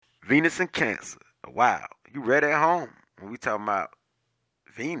Venus and Cancer. Wow, you read at home when we talking about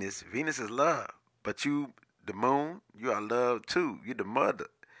Venus. Venus is love, but you, the moon, you are love too. You the mother.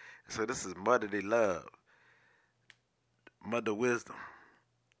 So this is motherly love, mother wisdom,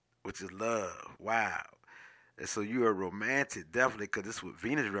 which is love. Wow. And so you are romantic, definitely, because this is what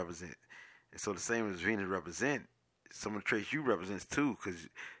Venus represents. And so the same as Venus represent, some of the traits you represents too, because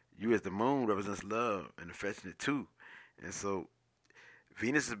you as the moon represents love and affectionate too. And so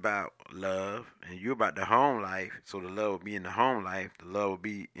Venus is about love, and you're about the home life. So the love will be in the home life. The love will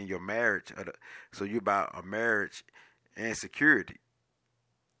be in your marriage. So you're about a marriage and security.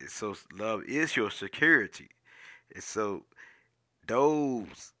 And so love is your security. And so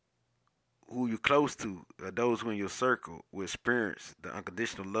those who you're close to, or those who in your circle, will experience the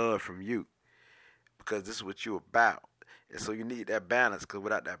unconditional love from you, because this is what you're about. And so you need that balance, because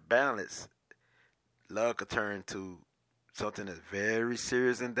without that balance, love could turn to something that's very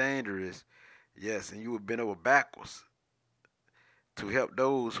serious and dangerous. Yes, and you would bend over backwards to help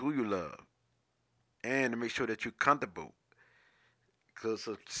those who you love and to make sure that you're comfortable, because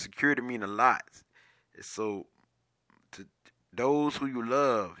security means a lot. And so to those who you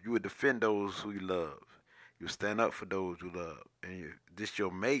love, you would defend those who you love. You stand up for those you love. And this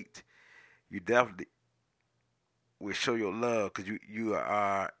your mate, you definitely will show your love, because you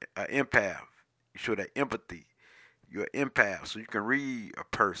are an empath. You show that empathy. You're an empath, so you can read a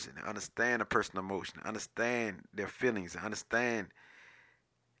person and understand a person's emotion, understand their feelings, understand.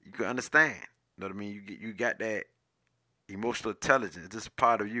 You can understand. You know what I mean? You got that emotional intelligence. This is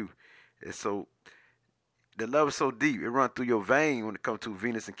part of you, and so the love is so deep. It runs through your vein when it comes to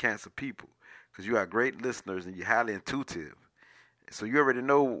Venus and Cancer people, because you are great listeners and you're highly intuitive. So you already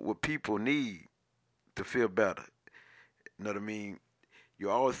know what people need to feel better. You know what I mean? You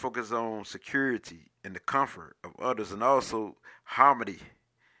always focus on security and the comfort of others, and also harmony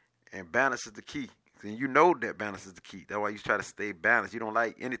and balance is the key. And you know that balance is the key. That's why you try to stay balanced. You don't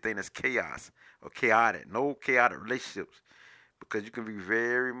like anything that's chaos or chaotic. No chaotic relationships, because you can be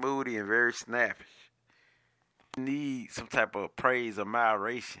very moody and very snappish. You need some type of praise or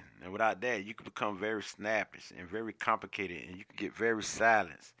admiration, and without that, you can become very snappish and very complicated, and you can get very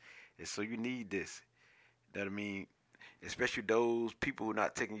silenced. And so you need this. That I mean, especially those people who are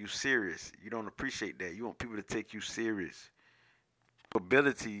not taking you serious. You don't appreciate that. You want people to take you serious.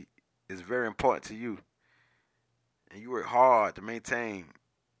 Ability is very important to you, and you work hard to maintain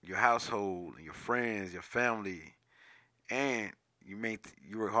your household and your friends, your family, and you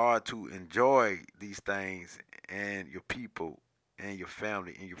work hard to enjoy these things and your people and your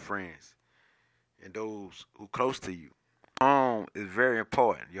family and your friends and those who close to you. Home is very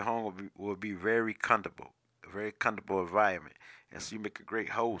important. Your home will be very comfortable, a very comfortable environment, and so you make a great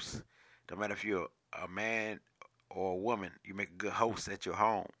host. No matter if you're a man or a woman, you make a good host at your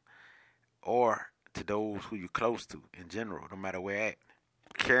home or to those who you're close to in general, no matter where at.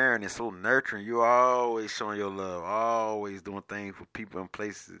 Caring and so nurturing. You're always showing your love, always doing things for people,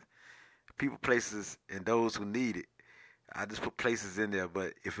 places, and those who need it. I just put places in there,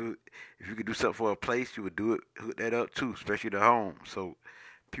 but if you could do something for a place, you would do it. Hook that up too, especially the home. So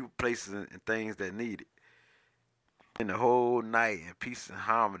people, places, and things that need it. In the whole night in peace and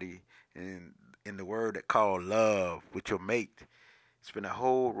harmony, and in the word that called love with your mate. Spend a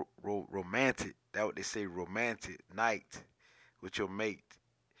whole romantic. That what they say, romantic night with your mate.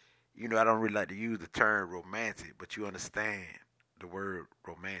 You know, I don't really like to use the term romantic, but you understand the word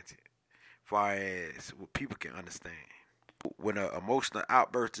romantic, far as what people can understand. When an emotional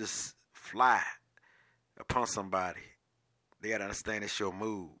outburst just fly upon somebody, they gotta understand it's your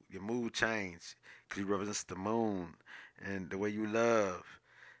mood. Your mood change, because you represent the moon, and the way you love,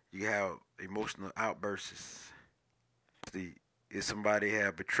 you have emotional outbursts. If somebody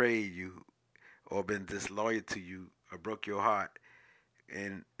have betrayed you or been disloyal to you or broke your heart,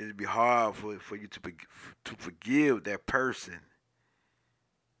 and it'd be hard for you to forgive that person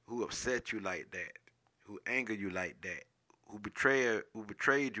who upset you like that, who angered you like that, who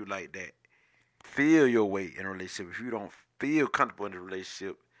betrayed you like that. Feel your way in a relationship. If you don't feel comfortable in the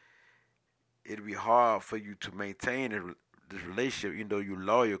relationship, it'll be hard for you to maintain this relationship, even though you're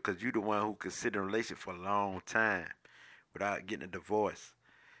loyal, because you're the one who considered a relationship for a long time without getting a divorce.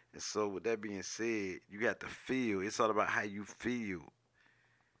 And so, with that being said, you got to feel. It's all about how you feel.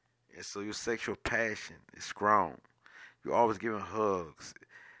 And so, your sexual passion is strong. You're always giving hugs.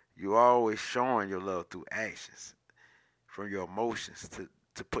 You're always showing your love through actions, from your emotions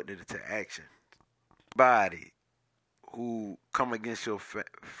to putting it into action. Body who come against your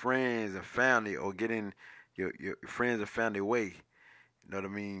friends and family, or get in your friends and family way. You know what I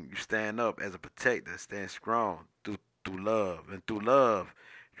mean? You stand up as a protector, stand strong through love. And through love,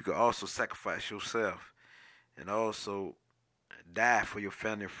 you can also sacrifice yourself and also die for your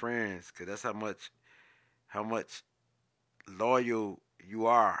family and friends, because that's how much loyal you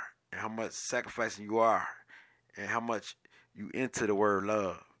are, and how much sacrificing you are, and how much you into the word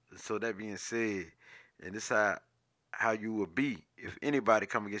love. So that being said, and this how you will be if anybody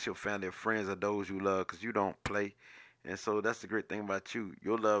come against your family or friends or those you love, because you don't play. And so that's the great thing about you.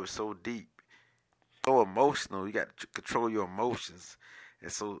 Your love is so deep, so emotional. You got to control your emotions.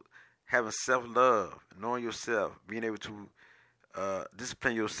 And so having self-love, knowing yourself, being able to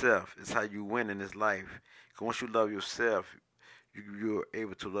discipline yourself is how you win in this life. Because once you love yourself, you're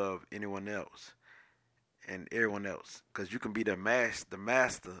able to love anyone else and everyone else. Because you can be the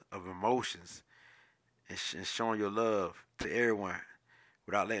master of emotions, and showing your love to everyone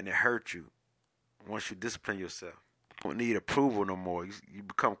without letting it hurt you. Once you discipline yourself, you don't need approval no more. You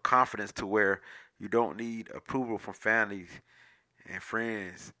become confident to where you don't need approval from families and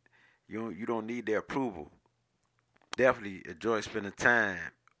friends. You don't need their approval. Definitely enjoy spending time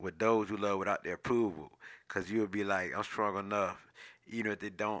with those you love without their approval, because you'll be like, I'm strong enough, even if they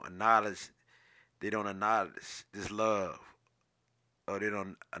don't acknowledge this love, or they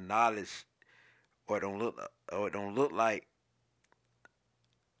don't acknowledge, or it don't look like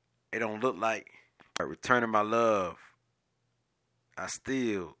returning my love. I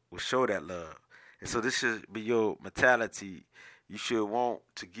still will show that love. And so this should be your mentality. You should want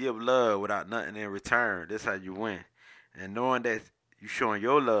to give love without nothing in return. That's how you win. And knowing that you showing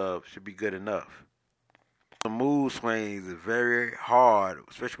your love should be good enough. The mood swings are very hard,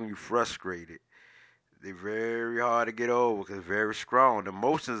 especially when you're frustrated. They're very hard to get over because they're very strong. The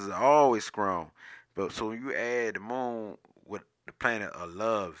emotions are always strong. But so when you add the moon with the planet of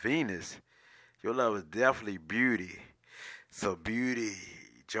love, Venus, your love is definitely beauty. So beauty,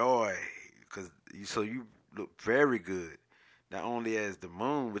 joy, so you look very good. Not only as the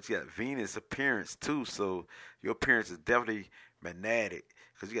moon, but you got Venus appearance too. So your appearance is definitely magnetic,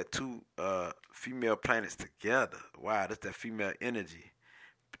 because you got two female planets together. Wow, that's that female energy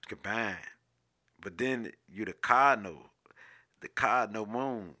combined. But then you're the cardinal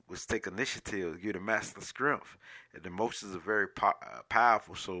moon, which take initiative. You're the master strength, and the emotions are very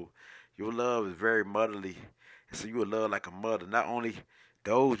powerful. So your love is very motherly, and so you will love like a mother. Not only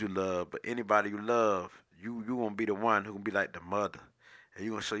those you love, but anybody you love, you gonna be the one who gonna be like the mother, and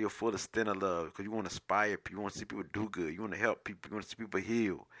you gonna show your full extent of love, because you want to inspire people, you want to see people do good, you want to help people, you want to see people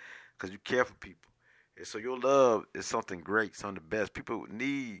heal, because you care for people. And so your love is something great, something the best. People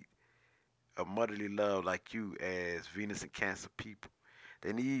need a motherly love like you as Venus and Cancer people.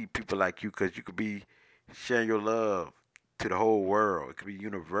 They need people like you, because you could be sharing your love to the whole world. It could be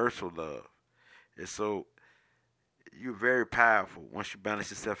universal love. And so you're very powerful once you balance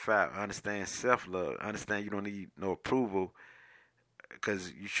yourself out. Understand self-love. Understand you don't need no approval,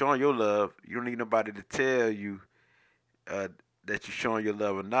 because you're showing your love. You don't need nobody to tell you that you're showing your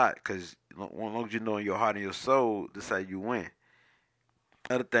love or not, because as long as you know in your heart and your soul, this is how you win.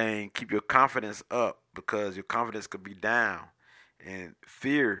 Another thing, keep your confidence up, because your confidence could be down. And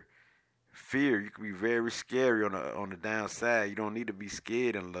fear, you can be very scary on the downside. You don't need to be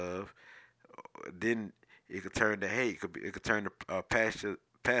scared in love. Then it could turn to hate. It could turn to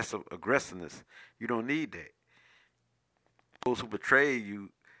passive aggressiveness. You don't need that. Those who betray you,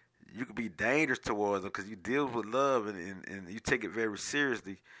 you could be dangerous towards them, because you deal with love, and you take it very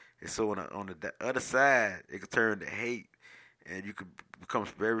seriously. And so on the other side, it could turn to hate, and you could become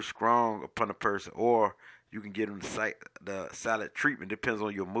very strong upon a person, or you can get them the silent treatment. Depends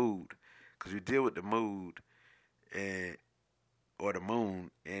on your mood, because you deal with the mood or the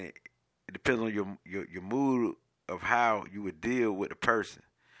moon, and it depends on your mood of how you would deal with the person,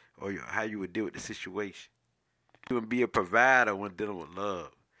 or how you would deal with the situation. You would be a provider when dealing with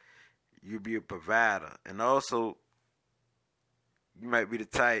love. You'd be a provider, and also you might be the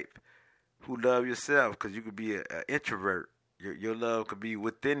type who love yourself, because you could be an introvert. Your love could be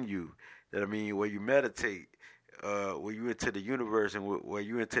within you. That I mean, where you meditate, where you into the universe, and where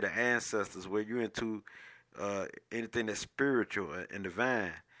you into the ancestors, where you into anything that's spiritual and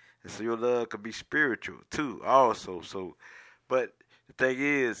divine. And so your love could be spiritual too, also. So, but the thing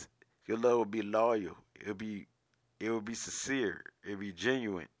is, your love will be loyal. It will be sincere. It will be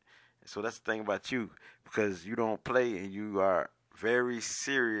genuine. So that's the thing about you, because you don't play, and you are very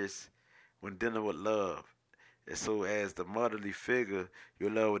serious when dealing with love. And so as the motherly figure,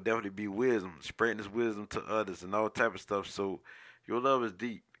 your love will definitely be wisdom, spreading this wisdom to others and all type of stuff. So your love is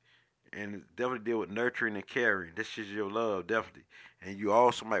deep, and definitely deal with nurturing and caring. This is your love, definitely. And you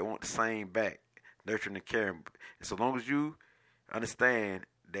also might want the same back, nurturing and caring. And so long as you understand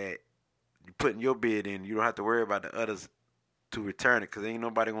that you're putting your bid in, you don't have to worry about the others to return it, because ain't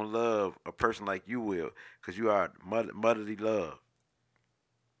nobody gonna love a person like you will, because you are motherly love.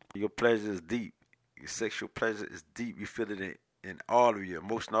 Your pleasure is deep. Your sexual pleasure is deep. You feel it in all of your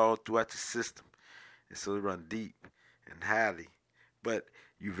emotion, all throughout your system. And so it run deep and highly. But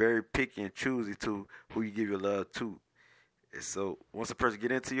you very picky and choosy to who you give your love to. And so once a person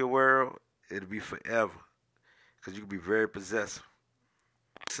get into your world, it'll be forever. Because you can be very possessive.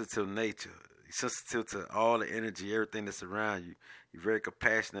 Sensitive nature. You're sensitive to all the energy, everything that's around you. You're very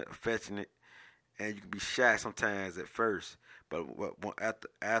compassionate, affectionate, and you can be shy sometimes at first. But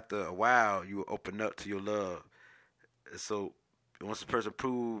after a while, you will open up to your love. And so once a person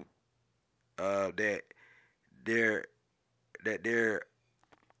proves that they're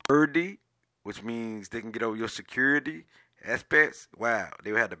worthy, which means they can get over your security aspects, wow,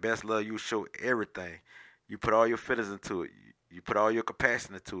 they will have the best love. You will show everything. You put all your feelings into it. You put all your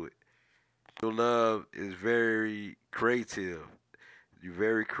compassion into it. Your love is very creative. You're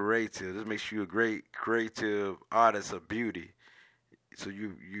very creative. This makes you a great creative artist of beauty. So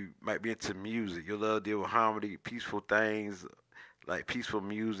you might be into music. Your love deal with harmony, peaceful things like peaceful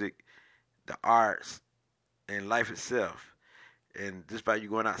music, the arts, and life itself. And just by you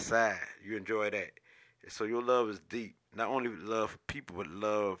going outside, you enjoy that. And so your love is deep. Not only love for people, but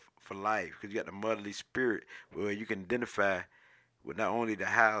love for life. Because you got the motherly spirit where you can identify with not only the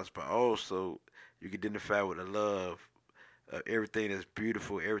house, but also you can identify with the love of everything that's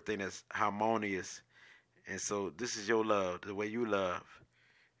beautiful, everything that's harmonious. And so this is your love, the way you love.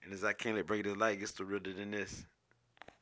 And as I can't let bring it to light, gets to realer than this.